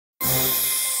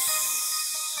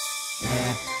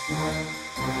She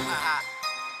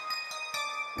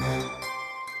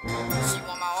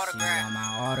want my autograph. She want my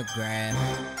autograph.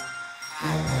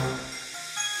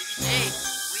 BBG,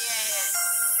 we in here.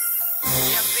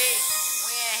 GMB,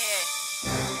 we in here.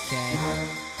 Okay.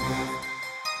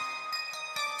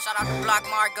 Shout out to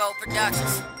Marigold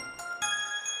Productions.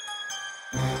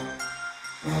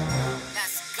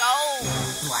 Let's go.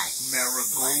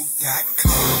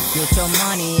 Marigold.com. Get your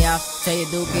money out, tell your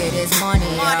dude get his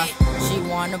money out. She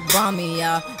wanna bum me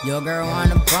out, your girl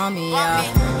wanna bum me out.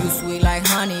 You sweet like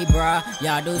honey, bruh,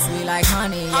 y'all do sweet like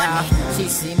honey, y'all. She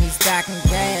see me stacking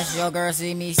cash, your girl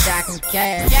see me stacking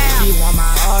cash. She want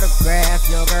my autograph,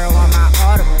 your girl want my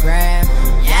autograph.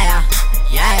 Yeah,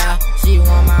 yeah, she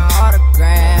want my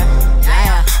autograph.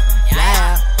 Yeah,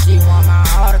 yeah, she want my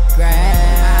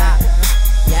autograph.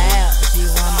 Yeah, she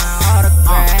want my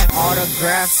autograph.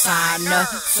 Autograph signer,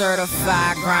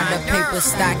 certified grinder, paper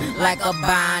stack like a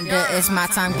binder. It's my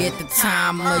time, get the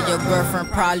timer. Your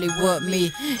girlfriend probably with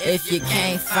me if you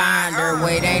can't find her.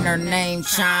 Wait, ain't her name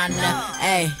China?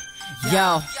 Hey,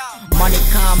 yo. Money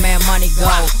come and money go.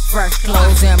 Fresh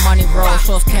clothes and money roll.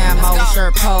 Shorts camo,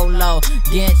 shirt polo.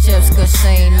 Getting chips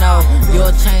casino.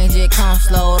 You'll change it, come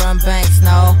slow. Them banks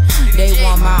know they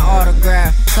want my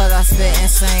autograph, cause I spit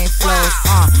insane flows.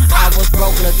 I was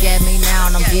broke, look at me now,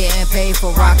 and I'm getting paid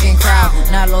for rockin' crowd.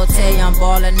 Now Lotte, I'm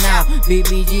ballin' out.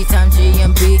 BBG time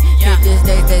GMB. Hit this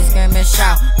day, they scream and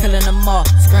shout. Killing them all,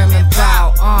 screaming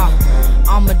bow.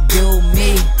 I'ma do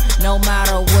me, no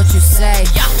matter what you say.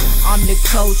 I'm the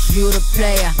coach, you the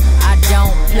player. I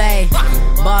don't play,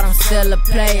 but I'm still a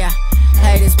player.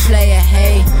 Haters player,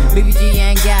 hey. BBG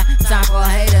ain't got time for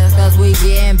haters, cause we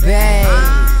getting paid.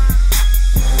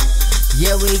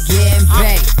 Yeah, we getting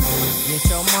paid. Get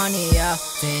your money up,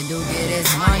 say dude get his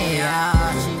money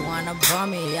up. She wanna bum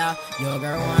me up, your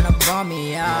girl wanna bum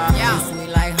me up. You sweet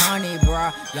like honey,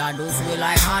 bruh, y'all do sweet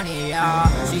like honey, y'all.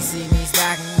 She see me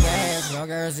stacking gas, your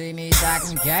girl see me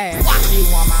stacking cash. She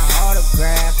want my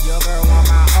autograph, your girl want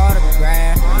my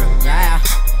autograph. Yeah,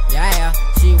 yeah,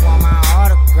 she want my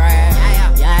autograph.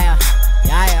 Yeah,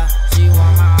 yeah, she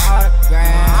want my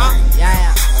autograph.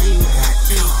 Yeah, she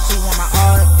want my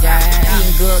autograph.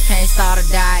 Eating good, can't start or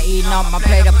die. Eating off my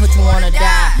plate, I put you on a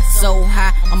die. So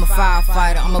high, I'm a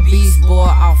firefighter, I'm a beast boy,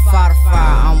 I'll fight a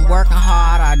fire. I'm working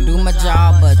hard, I do my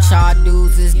job, but y'all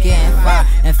dudes is getting fired.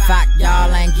 In fact,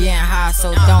 y'all ain't getting high,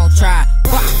 so don't try.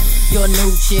 Your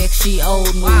new chick, she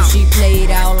old news. She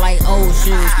played out like old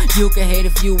shoes. You can hate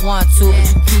if you want to,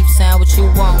 but you keep saying what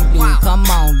you won't do. Come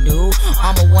on, dude.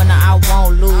 I'm a winner, I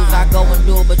won't lose. I go and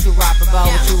do it, but you rap about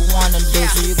what you wanna do,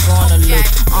 so you gonna lose.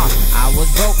 I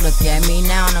was broke, look at me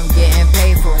now, and I'm getting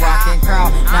paid for rockin'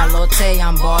 crowd. Now Lotte,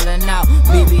 I'm ballin' out.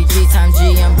 BBG time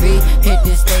GMB. Hit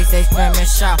this stage, they scream and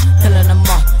shout. Killing them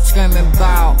all, screaming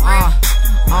bow.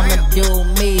 I'ma do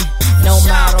me, no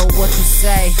matter what you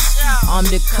say. I'm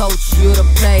the coach, you the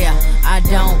player. I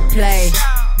don't play,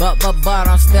 but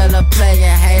I'm still a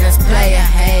player. Haters player,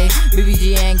 hey.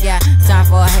 BBG ain't got time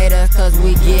for haters, cause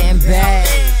we getting paid.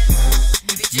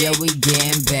 Yeah, we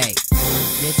getting paid.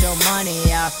 Get your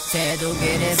money out, tell dude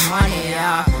get his money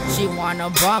out. She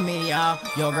wanna bum me out,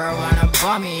 your girl wanna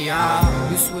bum me out.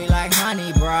 You sweet like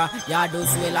honey, bruh, y'all do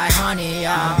sweet like honey,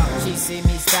 y'all. She see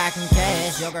me stacking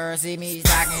cash, your girl see me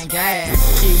stacking cash.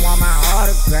 She want my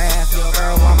autograph, your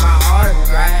girl want my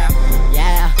autograph.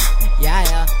 Yeah,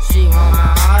 yeah, she want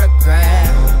my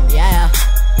autograph. Yeah,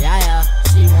 yeah,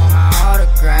 she want my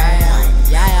autograph.